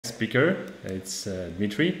speaker. It's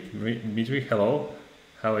Dmitry. Dmitry, hello.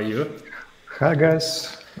 How are you? Hi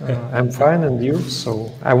guys, I'm fine, and you?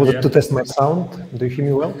 So I wanted to test my sound. Do you hear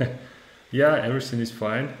me well? Yeah, everything is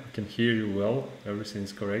fine. I can hear you well. Everything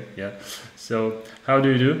is correct. Yeah. So how do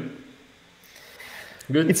you do?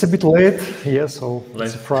 Good. It's a bit late. Yeah, so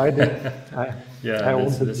Late. it's Friday.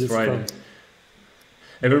 That's Friday.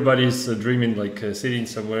 Everybody's dreaming like sitting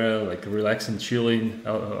somewhere, like relaxing, chilling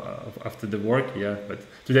after the work. Yeah, but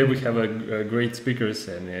today we have a great speakers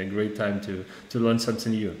and a great time to learn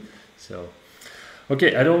something new. So,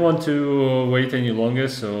 okay, I don't want to wait any longer.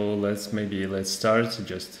 So let's start.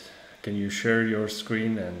 Just can you share your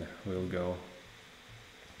screen and we'll go.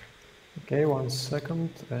 Okay, 1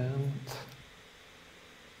 second. And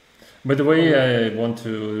by the way, I want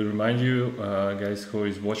to remind you, guys who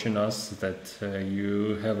is watching us, that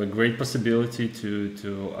you have a great possibility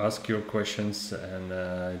to ask your questions and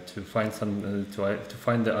to find to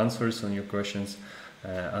find the answers on your questions.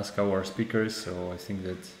 Ask our speakers. So I think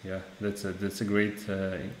that that's a great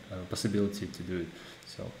possibility to do it.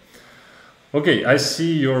 So okay, I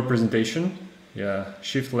see your presentation. Yeah,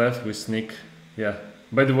 shift left with Snyk. Yeah.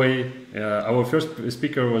 By the way, our first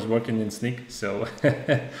speaker was working in Snyk, so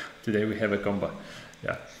today we have a combo.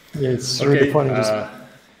 Yeah. Yeah, it's really funny.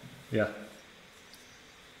 Yeah.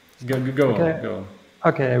 Go on.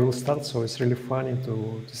 Okay, I will start. So it's really funny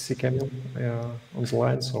to see Camille on the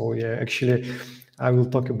line. So yeah, actually, I will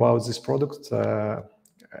talk about this product.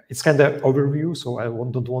 It's kind of overview, so I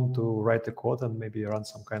don't want to write the code and maybe run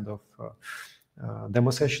some kind of demo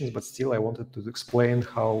sessions, but still I wanted to explain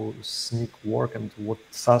how Snyk work and what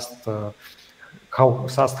how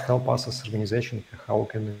SAST help us as organization, how we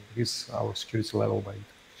can increase our security level by it.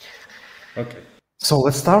 Okay. So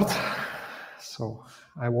let's start. So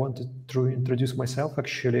I wanted to introduce myself.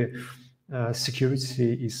 Actually,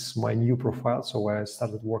 security is my new profile. So I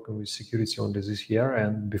started working with security only this year,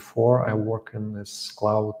 and before I worked as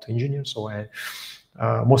cloud engineer. So I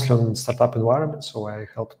mostly on startup environment. So I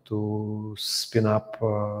helped to spin up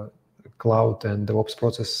cloud and DevOps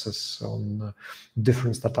processes on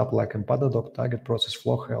different startups like Empada.doc, Target Process,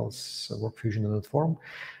 Flow Health, WorkFusion, and Netform.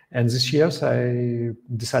 And this year I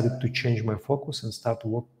decided to change my focus and start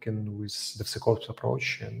working with the DevSecOps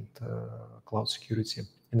approach and cloud security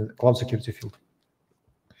in the cloud security field.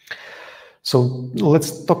 So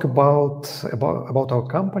let's talk about our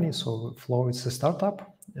company. So Flow is a startup.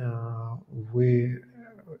 We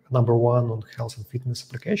number one on health and fitness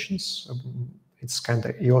applications. It's kind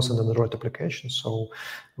of iOS and Android applications. So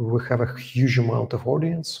we have a huge amount of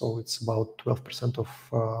audience. So it's about 12% of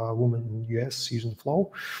women in US using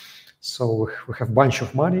Flow. So we have a bunch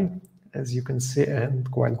of money, as you can see, and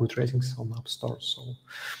quite good ratings on App Store. So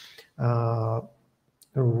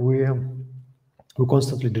we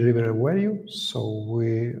constantly deliver value. So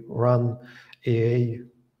we run AI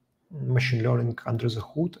machine learning under the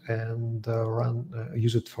hood and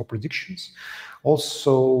use it for predictions.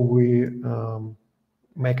 Also, we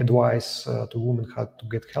make advice to women how to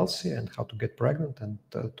get healthy and how to get pregnant, and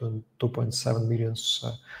 2.7 million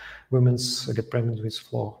women get pregnant with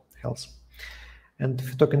Flow Health. And if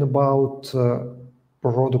you're talking about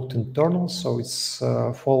product internal, so it's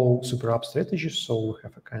follow super app strategy. So we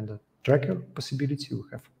have a kind of tracker possibility. We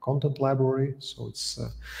have a content library. So it's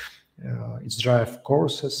drive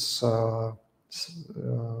courses,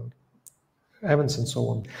 events, and so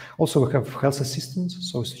on. Also, we have health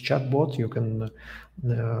assistants. So it's a chatbot. You can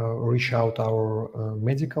reach out our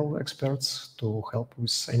medical experts to help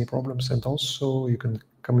with any problems. And also, you can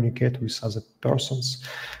communicate with other persons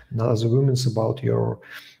and other women about your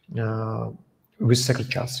with secret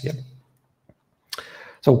chats. Yeah.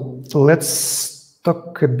 So let's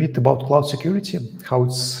talk a bit about cloud security, how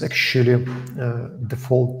it's actually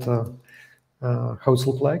default, how it's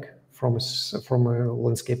look like from a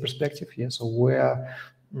landscape perspective. Yeah, so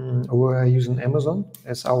we're using Amazon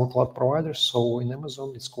as our cloud provider. So in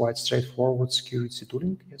Amazon, it's quite straightforward security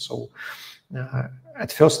tooling. Yeah, so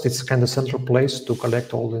at first, it's kind of central place to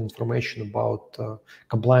collect all the information about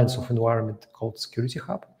compliance of environment called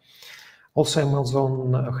SecurityHub. Also,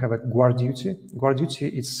 Amazon have a GuardDuty.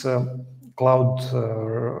 GuardDuty is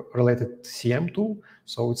cloud-related CM tool.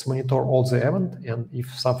 So it's monitor all the event, and if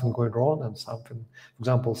something going wrong and something, for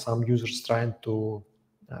example, some users trying to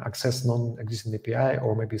access non-existing API,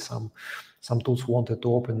 or maybe some tools wanted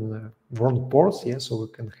to open wrong ports, yeah, so we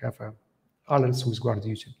can have alerts with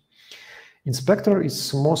GuardDuty. Inspector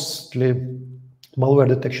is mostly malware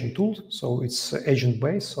detection tool, so it's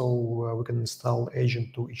agent-based, so we can install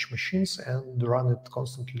agent to each machines and run it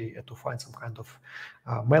constantly to find some kind of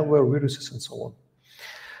malware, viruses, and so on.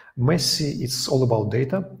 Messi, it's all about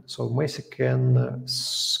data. So Messi can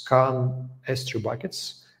scan S3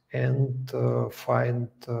 buckets and find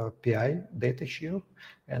PI data here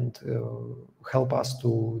and help us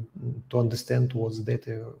to understand what's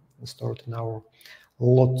data stored in our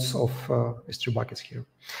lots of S3 buckets here.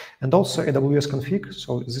 And also AWS config.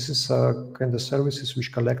 So this is kind of services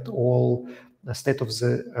which collect all the state of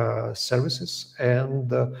the services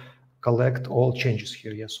and collect all changes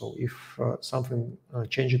here. Yeah. So if something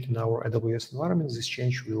changed in our AWS environment, this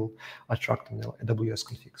change will attract an AWS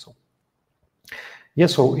config. So yeah,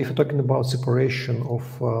 so if you're talking about separation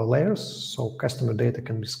of layers, so customer data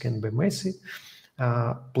can be scanned by Messi,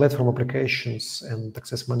 platform applications and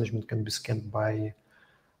access management can be scanned by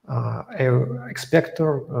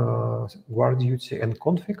Expector, GuardDuty, and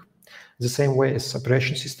config. The same way as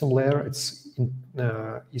operation system layer, it's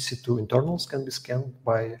EC2 internals can be scanned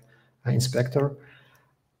by inspector,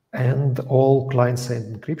 and all client-side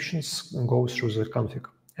encryptions go through the config.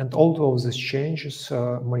 And all of these changes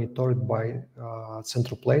monitored by a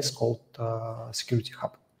central place called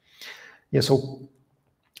SecurityHub. Yeah, so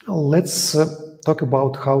let's talk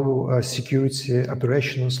about how security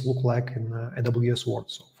operations look like in AWS world.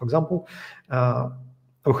 So, for example,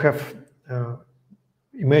 we have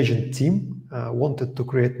imagine team wanted to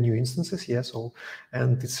create new instances, yeah. So,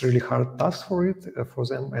 and it's really hard task for it for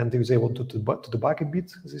them. And if they wanted to debug a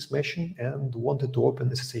bit this machine and wanted to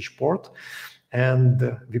open SSH port, and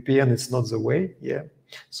VPN is not the way, yeah.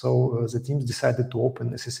 So the teams decided to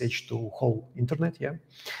open SSH to whole internet, yeah.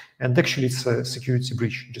 And actually it's a security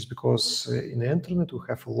breach just because in the internet we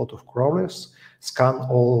have a lot of crawlers scan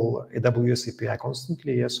all AWS API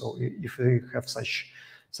constantly, yeah. So if we have such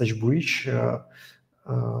breach,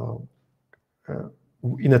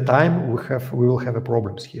 in a time we will have a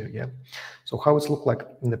problems here, yeah. So how it look like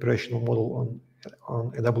in the operational model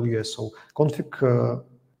on AWS? So config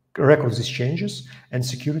records these changes, and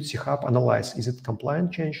SecurityHub analyze is it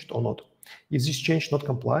compliant changed or not. If this change not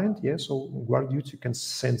compliant, yeah, so GuardDuty can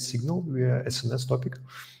send signal via SNS topic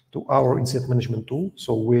to our incident management tool.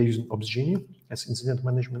 So we're using Opsgenie as incident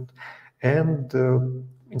management, and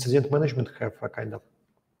incident management have a kind of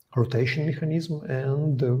rotation mechanism,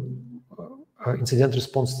 and incident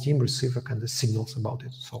response team receive a kind of signals about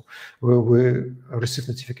it. So we receive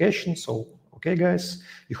notification. So okay, guys,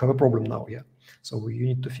 you have a problem now, yeah. So you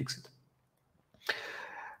need to fix it.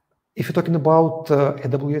 If you're talking about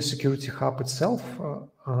AWS Security Hub itself,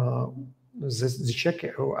 the check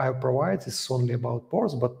I provide is only about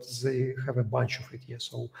ports, but they have a bunch of it here.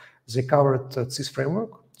 So they covered CIS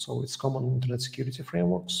framework, so it's Common Internet Security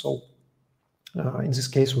Framework. So in this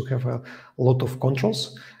case, we have a lot of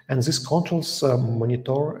controls, and these controls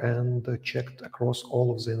monitor and checked across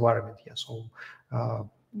all of the environment here. So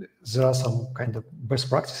there are some kind of best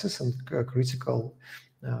practices and critical.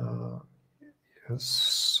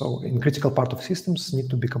 So in critical part of systems need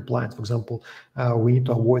to be compliant. For example, we need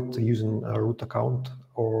to avoid using a root account,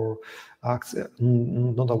 or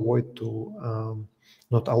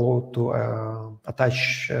not allow to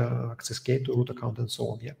attach access key to root account and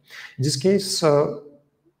so on. Yeah. In this case,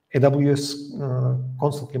 AWS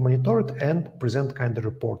constantly monitor it and present kind of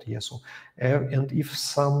report. Yeah. So and if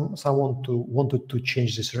someone wanted to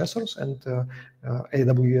change this resource, and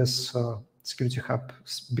AWS Security Hub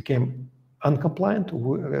became uncompliant,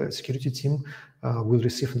 security team will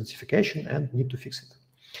receive a notification and need to fix it.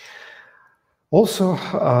 Also,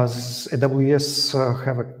 AWS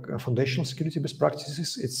have a foundational security best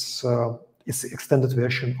practices. It's extended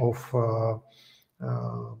version of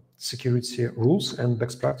security rules and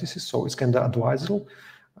best practices. So it's kind of advisory,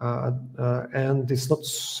 and it's not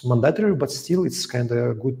mandatory, but still it's kind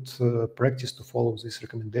of good practice to follow this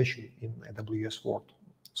recommendation in AWS world.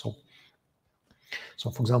 So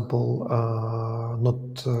for example,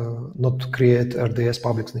 not to create RDS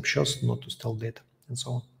public snapshots, not to steal data, and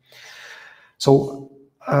so on. So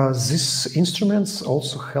these instruments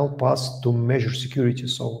also help us to measure security.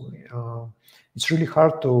 So it's really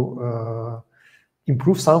hard to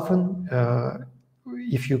improve something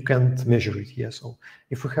if you can't measure it. Yeah. So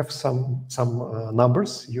if we have some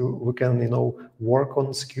numbers, we can work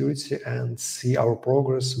on security and see our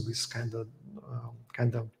progress with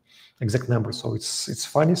kind of exact numbers. So it's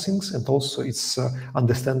funny things, and also it's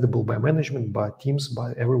understandable by management, by teams,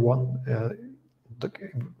 by everyone.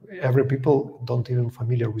 Every people don't even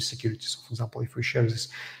familiar with security. So for example, if we share this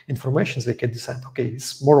information, they can decide, okay,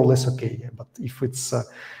 it's more or less okay. Yeah, but if it's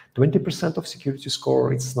 20% of security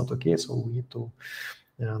score, it's not okay. So we need to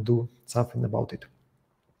do something about it.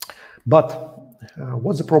 But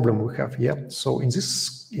what's the problem we have here? So in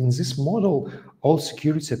this model, all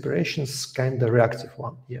security operations kind of reactive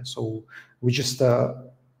one. Yeah. So we just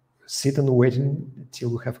sit and waiting till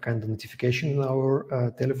we have kind of notification in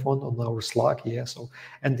our telephone, on our Slack. Yeah. So,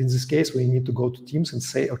 and in this case, we need to go to Teams and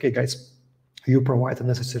say, okay, guys, you provide a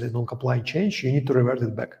necessary non-compliant change, you need to revert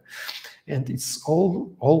it back. And it's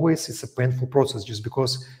always it's a painful process, just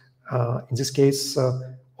because in this case,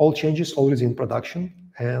 all changes already in production,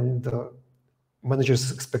 and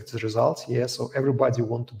managers expect the results. Yeah, so everybody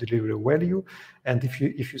want to deliver value, and if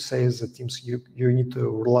you say as the teams you need to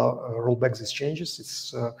roll back these changes,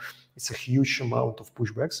 it's a huge amount of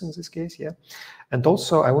pushbacks in this case. Yeah, and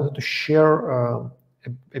also I wanted to share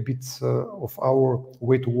a bit of our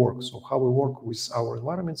way to work. So how we work with our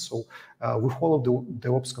environment. So we follow the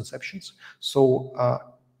DevOps conceptions. So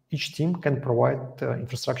each team can provide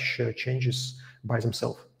infrastructure changes by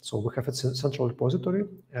themselves. So we have a central repository,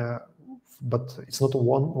 but it's not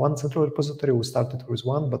one central repository. We started with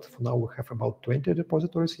one, but for now we have about 20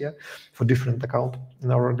 repositories here for different accounts in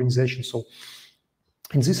our organization. So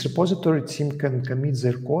in this repository, team can commit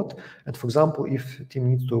their code. And for example, if team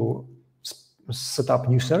needs to set up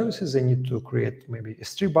new services, they need to create maybe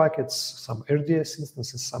S3 buckets, some RDS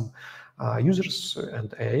instances, some users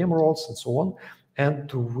and AIM roles, and so on.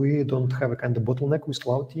 And we don't have a kind of bottleneck with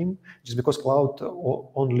cloud team, just because cloud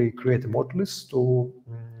only create a modulus to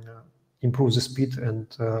improve the speed and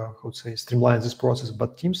streamline this process,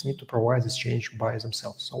 but teams need to provide this change by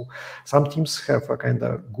themselves. So some teams have a kind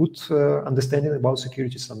of good understanding about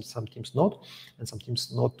security, some teams not, and some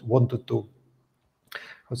teams not wanted to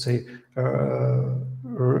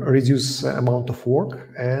reduce the amount of work,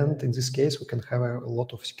 and in this case we can have a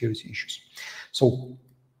lot of security issues. So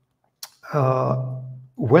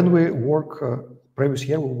when we work previous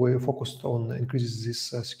year, we focused on increasing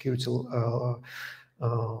this security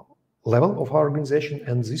level of our organization,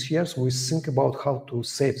 and this year so we think about how to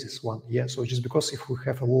save this one. Yeah, so just because if we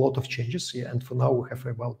have a lot of changes, yeah, and for now we have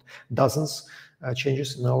about dozens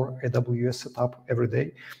changes in our AWS setup every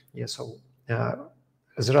day. Yeah, so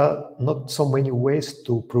there are not so many ways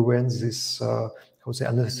to prevent this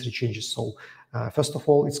unnecessary changes. So first of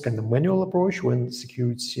all, it's kind of manual approach when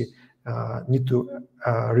security need to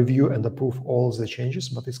review and approve all the changes,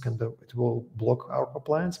 but it will block our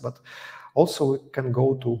compliance. But also we can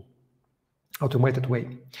go to automated way.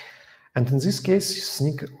 And in this case,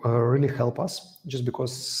 Snyk really help us, just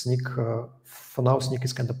because Snyk, for now, Snyk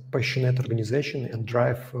is kind of passionate organization and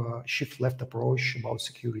drive shift left approach about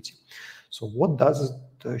security. So what does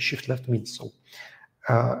shift left mean? So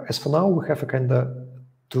as for now, we have a kind of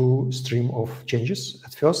two stream of changes.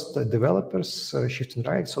 At first, the developers shifting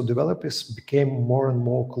right. So developers became more and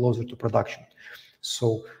more closer to production.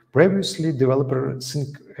 So previously, developer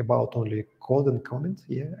think about only code and comment,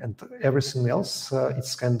 yeah, and everything else,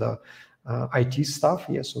 it's kind of IT stuff,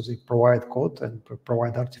 yeah. So they provide code and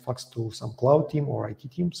provide artifacts to some cloud team or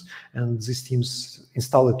IT teams, and these teams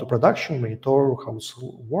install it to production, monitor how it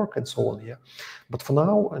work, and so on, yeah. But for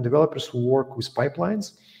now, developers who work with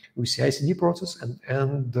pipelines, with CI/CD process,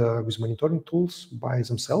 and with monitoring tools by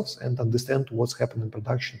themselves, and understand what's happening in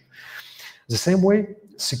production. The same way,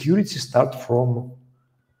 security start from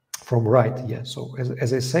right, yeah. So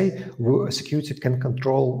as I say, security can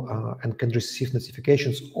control and can receive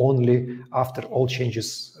notifications only after all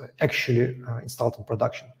changes actually installed in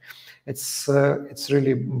production. It's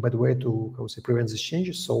really a bad way to prevent these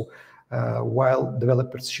changes. So while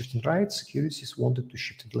developers shifting right, security is wanted to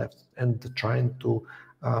shift it left and trying to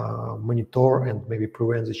monitor and maybe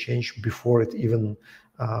prevent the change before it even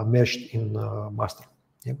merged in master.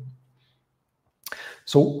 Yeah.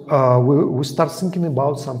 So we start thinking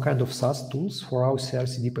about some kind of SaaS tools for our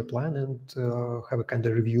CI/CD pipeline and have a kind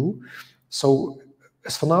of review. So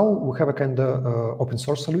as for now, we have a kind of open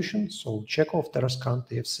source solution. So Chekhov, Terraform,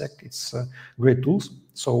 AFSec, it's great tools.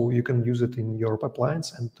 So you can use it in your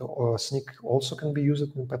pipelines, and Snyk also can be used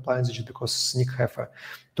in pipelines, just because Snyk have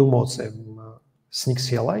two modes. Snyk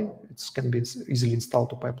CLI, it can be easily installed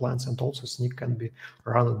to pipelines, and also Snyk can be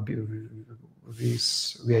run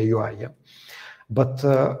via UI. Yeah. But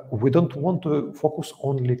we don't want to focus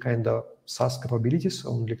only kind of SaaS capabilities,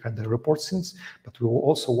 only kind of report things, but we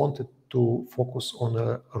also wanted to focus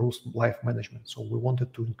on rules life management. So we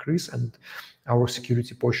wanted to increase our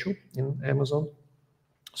security posture in Amazon.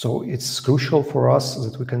 So it's crucial for us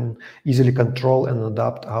that we can easily control and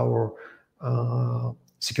adapt our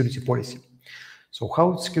security policy. So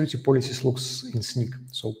how security policies looks in Snyk?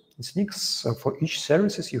 So in Snyk, for each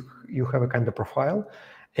services, you have a kind of profile,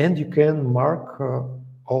 and you can mark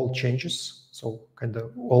all changes, so kind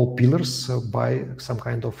of all pillars by some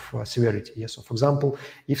kind of severity. Yeah. So for example,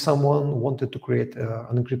 if someone wanted to create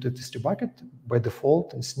an encrypted S3 bucket, by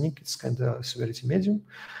default in Snyk, it's kind of severity medium.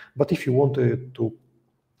 But if you wanted to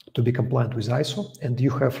to be compliant with ISO, and you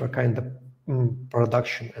have a kind of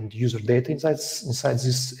production and user data inside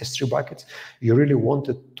this S3 bucket, you really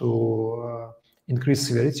wanted to increase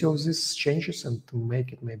severity of these changes and to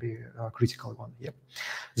make it maybe a critical one. Yeah.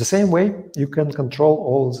 The same way you can control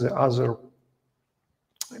all the other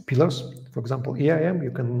pillars. For example, EIM,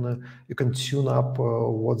 you can tune up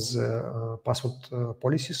what the password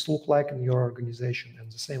policies look like in your organization,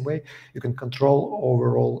 and the same way you can control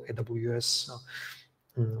overall AWS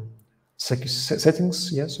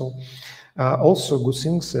settings. Yeah. So also good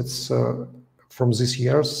things that's from these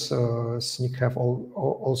years, Snyk have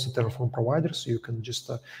also Terraform providers. So you can just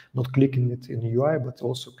not clicking it in UI, but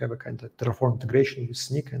also have a kind of Terraform integration with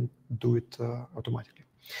Snyk and do it automatically.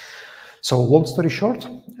 So long story short,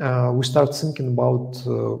 we start thinking about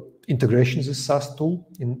integration this SaaS tool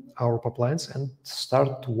in our pipelines and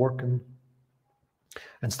start working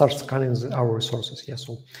and start scanning our resources. Yeah.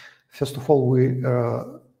 So first of all,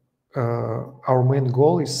 our main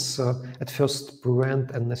goal is at first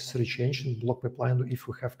prevent unnecessary change in block pipeline if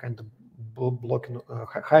we have kind of blocking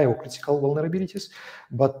high or critical vulnerabilities.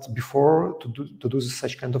 But before to do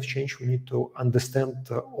such kind of change, we need to understand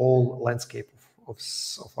the whole landscape of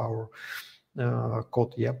our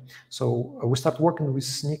code. Yeah. So we start working with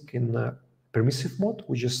Snyk in permissive mode.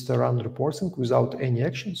 We just run reporting without any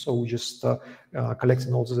action. So we just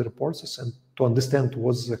collecting all the reports and to understand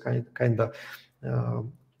what's the kind of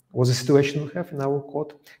what's the situation we have in our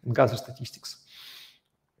code and gather statistics.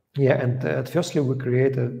 Yeah, and firstly, we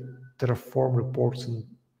create a Terraform reporting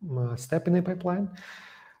step in the pipeline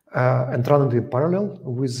and run it in parallel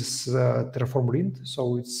with this Terraform read.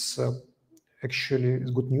 So it's actually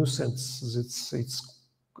good news since it's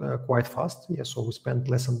quite fast. Yeah, so we spend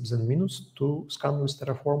less than minutes to scan with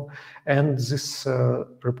Terraform, and this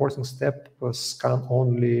reporting step scan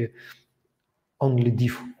only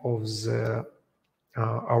diff of the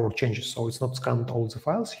our changes. So it's not scanned all the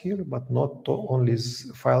files here, but not only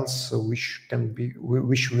files which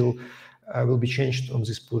will be changed on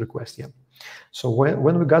this pull request. Yeah. So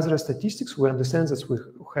when we gather statistics, we understand that we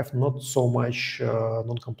have not so much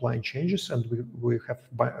non-compliant changes, and we have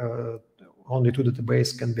only two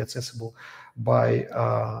databases can be accessible by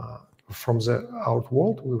from the out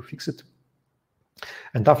world. We'll fix it,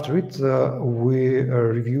 and after it we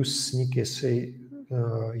review Snyk SA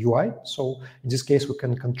UI. So in this case, we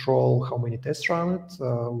can control how many tests run it.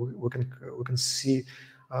 We can see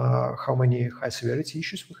how many high severity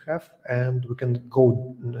issues we have, and we can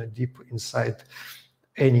go deep inside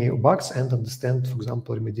any bugs and understand, for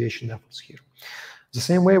example, remediation efforts here. The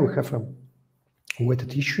same way, we have a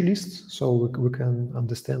weighted issue list, so we can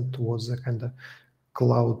understand what's the kind of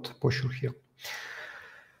cloud posture here.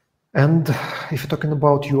 And if you're talking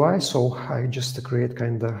about UI, so I just create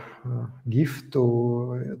kind of GIF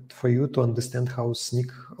for you to understand how Snyk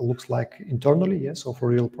looks like internally. Yeah, so for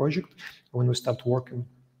real project, when we start working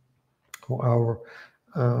our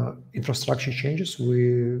infrastructure changes,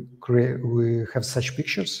 we have such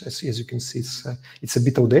pictures. As you can see, it's a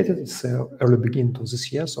bit outdated. It's early beginning of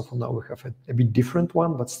this year, so for now we have a bit different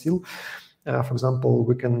one, but still, for example,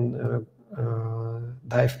 we can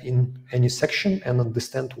dive in any section and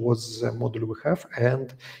understand what's the module we have,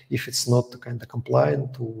 and if it's not kind of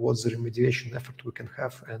compliant, what's the remediation effort we can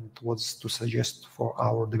have, and what's to suggest for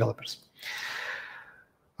our developers.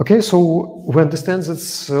 Okay, so we understand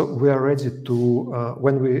that we are ready to,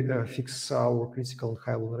 when we fix our critical and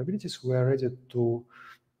high vulnerabilities, we are ready to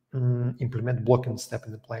implement blocking step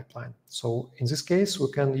in the pipeline. So in this case,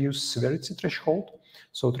 we can use severity threshold.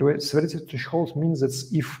 So severity threshold means that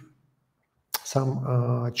if some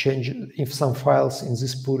if some files in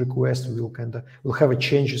this pull request will have a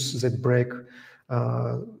changes that break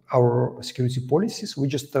our security policies, we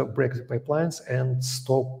just break the pipelines and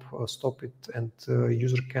stop it, and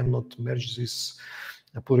user cannot merge this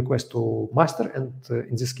pull request to master, and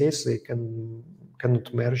in this case they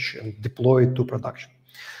cannot merge and deploy it to production.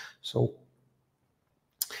 So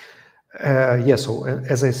yeah, so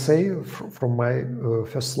as I say from my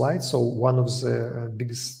first slide, so one of the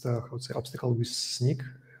biggest obstacle with Snyk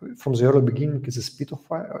from the early beginning is the speed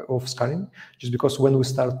of scanning, just because when we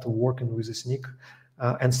start working with the Snyk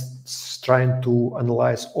and trying to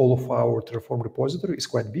analyze all of our Terraform repository is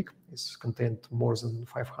quite big. It's contained more than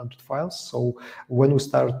 500 files. So when we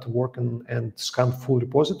start working and scan full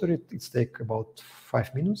repository, it takes about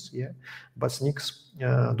 5 minutes. Yeah, but Snyk's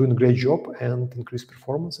doing a great job and increased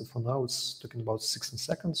performance. And for now, it's talking about 16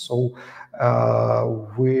 seconds. So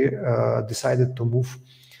we decided to move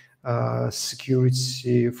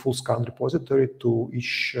security full scan repository to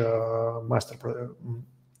each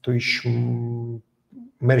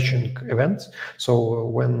merging events. So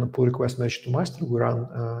when pull request merge to master, we run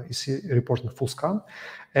EC reporting full scan,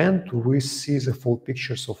 and we see the full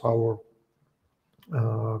pictures of our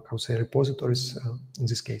repositories in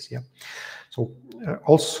this case. Yeah. So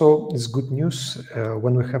also it's good news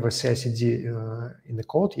when we have a CI/CD in the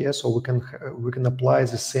code. Yeah, so we can apply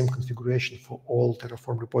the same configuration for all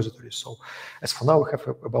Terraform repositories. So as for now, we have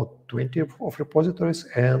about 20 of repositories,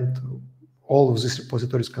 and all of these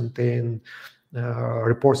repositories contain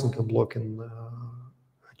reporting and blocking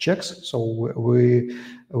checks. So we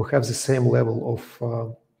have the same level of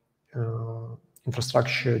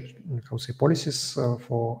infrastructure, policies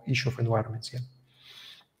for each of environments. Yeah.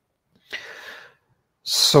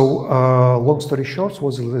 So long story short,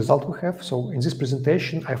 what's the result we have? So in this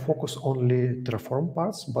presentation, I focus only Terraform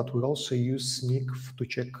parts, but we also use Snyk to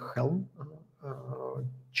check Helm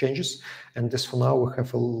changes. And as for now, we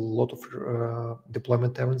have a lot of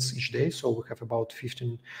deployment events each day. So we have about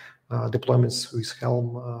 15 deployments with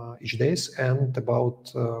Helm each day, and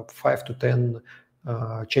about 5 to 10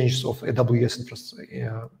 changes of AWS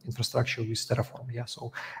infrastructure with Terraform. Yeah.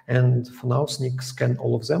 So, and for now, Snyk scan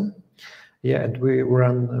all of them. Yeah, and we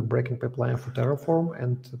run a breaking pipeline for Terraform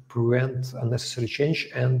and prevent unnecessary change.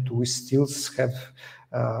 And we still have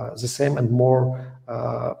the same and more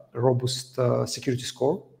robust security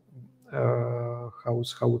score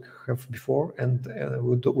how we have before. And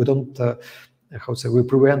we don't we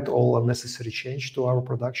prevent all unnecessary change to our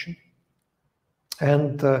production.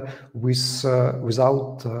 And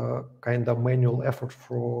without kind of manual effort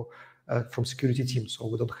from security teams. So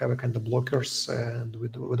we don't have a kind of blockers, and we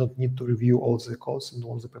don't need to review all the codes and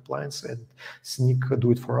all the pipelines, and Snyk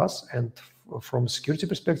do it for us. And from a security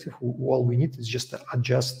perspective, all we need is just to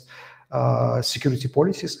adjust security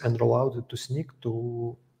policies and roll out it to Snyk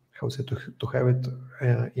to have it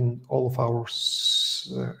in all of our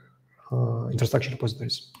infrastructure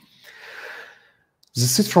repositories.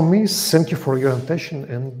 That's it from me. Thank you for your attention,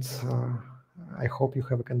 and I hope you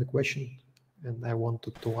have a kind of question, and I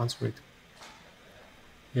wanted to answer it.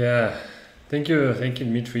 Yeah, thank you,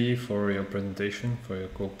 Dmitry, for your presentation, for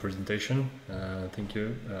your presentation. Thank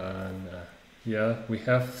you. And yeah, we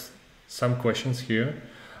have some questions here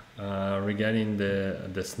regarding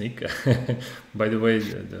the Snyk. By the way,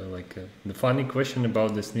 the funny question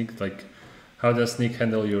about the Snyk, like, how does Snyk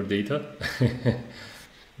handle your data?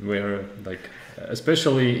 Where, like,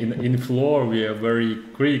 especially in Floor, we are very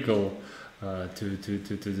critical to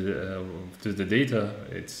the data.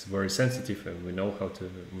 It's very sensitive, and we know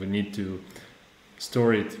we need to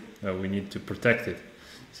store it, we need to protect it.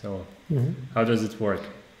 So how does it work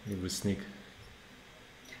with Snyk?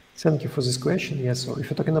 Thank you for this question. Yes, so if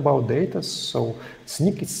you're talking about data, so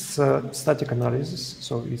Snyk is static analysis.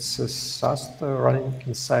 So it's a SAST running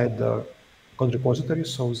inside the code repository.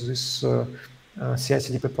 So this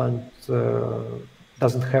CI/CD pipeline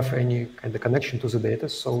doesn't have any kind of connection to the data.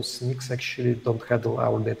 So Snyk actually don't handle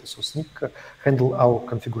our data. So Snyk handle our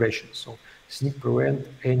configuration. So Snyk prevent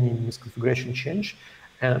any misconfiguration change.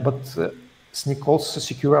 But Snyk also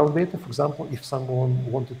secure our data. For example, if someone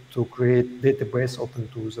wanted to create database open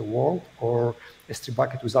to the world or S3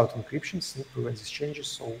 bucket without encryption, Snyk prevents these changes.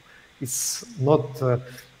 So it's not,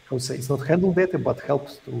 it's not handle data, but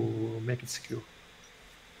helps to make it secure.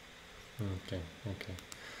 Okay.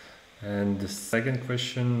 And the second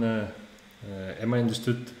question, am I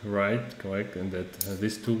understood correct, and that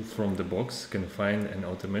this tool from the box can find and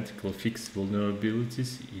automatically fix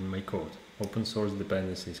vulnerabilities in my code? Open source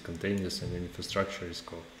dependencies, containers, and infrastructure as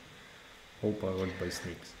code, all powered by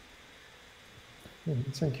Snyk.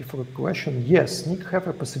 Thank you for the question. Yes, Snyk have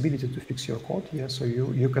a possibility to fix your code. Yeah, so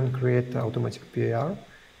you can create automatic PIR.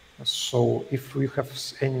 So if you have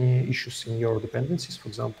any issues in your dependencies, for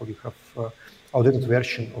example, you have outdated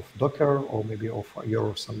version of Docker or maybe of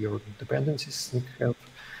your dependencies, Snyk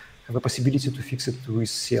have a possibility to fix it with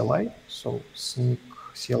CLI. So Snyk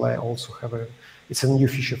CLI also it's a new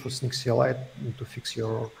feature for Snyk CLI to fix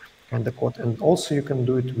your kind of code, and also you can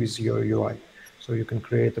do it with your UI. So you can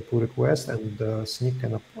create a pull request, and Snyk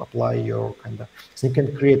can apply your Snyk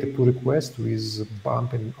can create a pull request with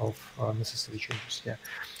bumping of necessary changes. Yeah.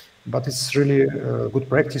 But it's really good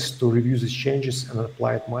practice to review these changes and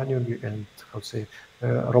apply it manually and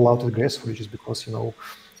roll out it gracefully, just because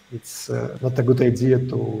it's not a good idea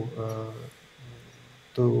to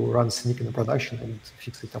run Snyk in the production and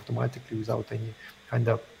fix it automatically without any kind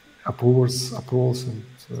of approvals and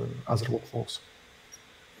other workflows.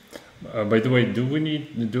 By the way, do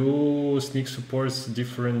Snyk supports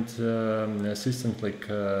different systems like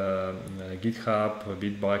GitHub,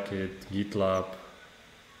 Bitbucket, GitLab?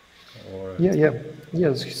 Or... Yeah.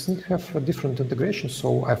 Yes, Snyk have a different integration.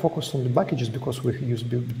 So I focus on the packages because we use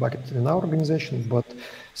Bitbucket in our organization, but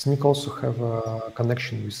Snyk also have a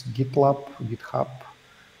connection with GitLab, GitHub,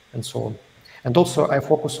 and so on. And also I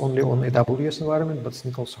focus only on AWS environment, but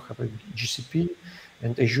Snyk also have a GCP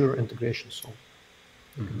and Azure integration. So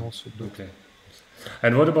you can also do it. Okay.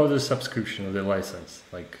 And what about the subscription or the license?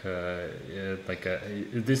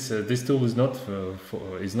 This tool is not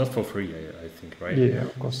for free, I think, right? Yeah,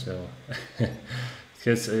 of course. So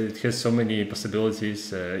it has so many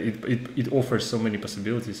possibilities. It offers so many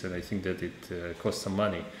possibilities, and I think that it costs some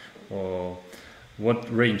money. Or what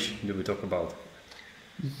range do we talk about?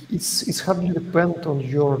 It's hardly depend on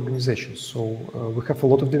your organization. So we have a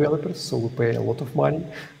lot of developers, so we pay a lot of money.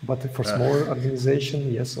 But for smaller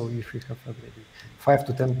organization, yes. So if you have maybe 5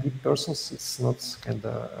 to 10 persons, it's not kind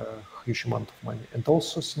of a huge amount of money. And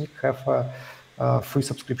also, Snyk have free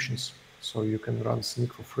subscriptions, so you can run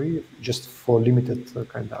Snyk for free, just for limited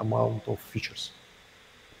kind of amount of features.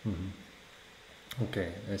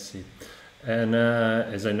 Okay, I see. And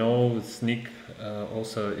as I know, Snyk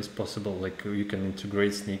also is possible, like you can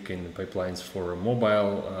integrate Snyk in pipelines for a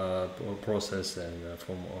mobile process and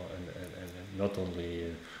not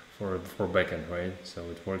only for backend, right? So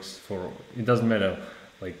it works for, it doesn't matter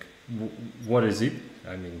like what is it.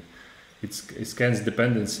 I mean, it scans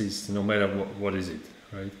dependencies no matter what is it,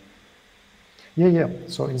 right? Yeah.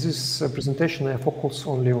 So in this presentation, I focus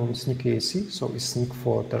only on Snyk ASC. So it's Snyk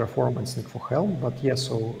for Terraform and Snyk for Helm. But yeah,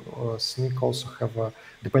 so Snyk also have a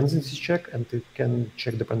dependency check, and it can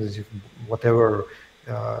check dependency whatever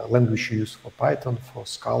language you use, for Python, for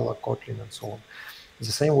Scala, Kotlin, and so on. In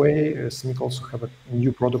the same way, Snyk also have a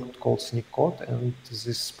new product called Snyk Code, and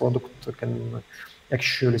this product can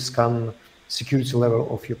actually scan security level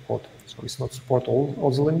of your code. So it's not support all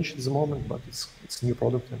the language at the moment, but it's a new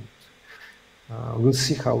product, and we'll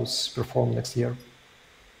see how it's performed next year.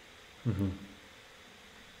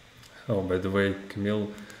 Oh, by the way, Camille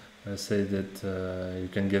said that you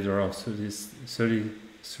can get around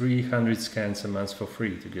 300 scans a month for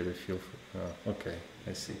free to get a feel for. Okay,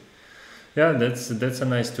 I see. Yeah, that's a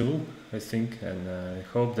nice tool, I think, and I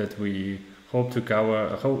hope that we hope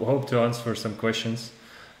to answer some questions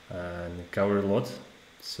and cover a lot.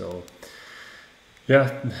 So yeah.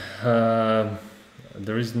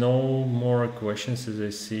 There is no more questions as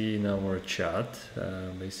I see in our chat.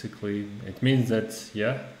 Basically, it means that,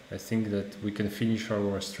 yeah, I think that we can finish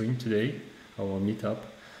our stream today, our meetup.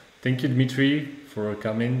 Thank you, Dmitry, for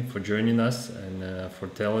coming, for joining us, and for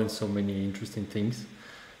telling so many interesting things.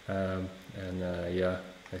 Yeah,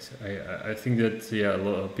 I think that, yeah, a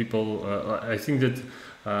lot of people, I think that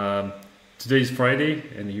today is Friday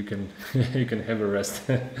and you can, you can have a rest.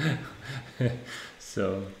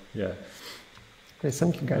 So, yeah. Okay,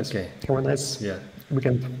 thank you guys. Okay. Have a nice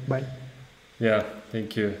weekend. Bye. Yeah,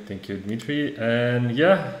 thank you, Dmitry. And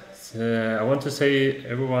yeah, I want to say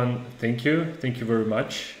everyone, thank you very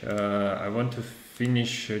much. I want to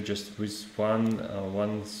finish just with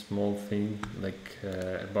one small thing, like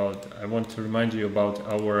I want to remind you about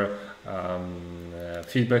our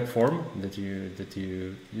feedback form that you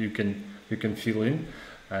can fill in,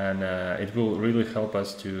 and it will really help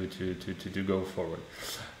us to go forward.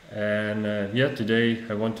 And yeah, today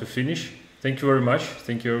I want to finish. Thank you very much.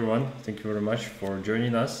 Thank you, everyone. Thank you very much for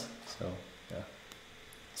joining us. So yeah,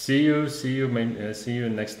 see you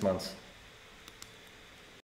next month.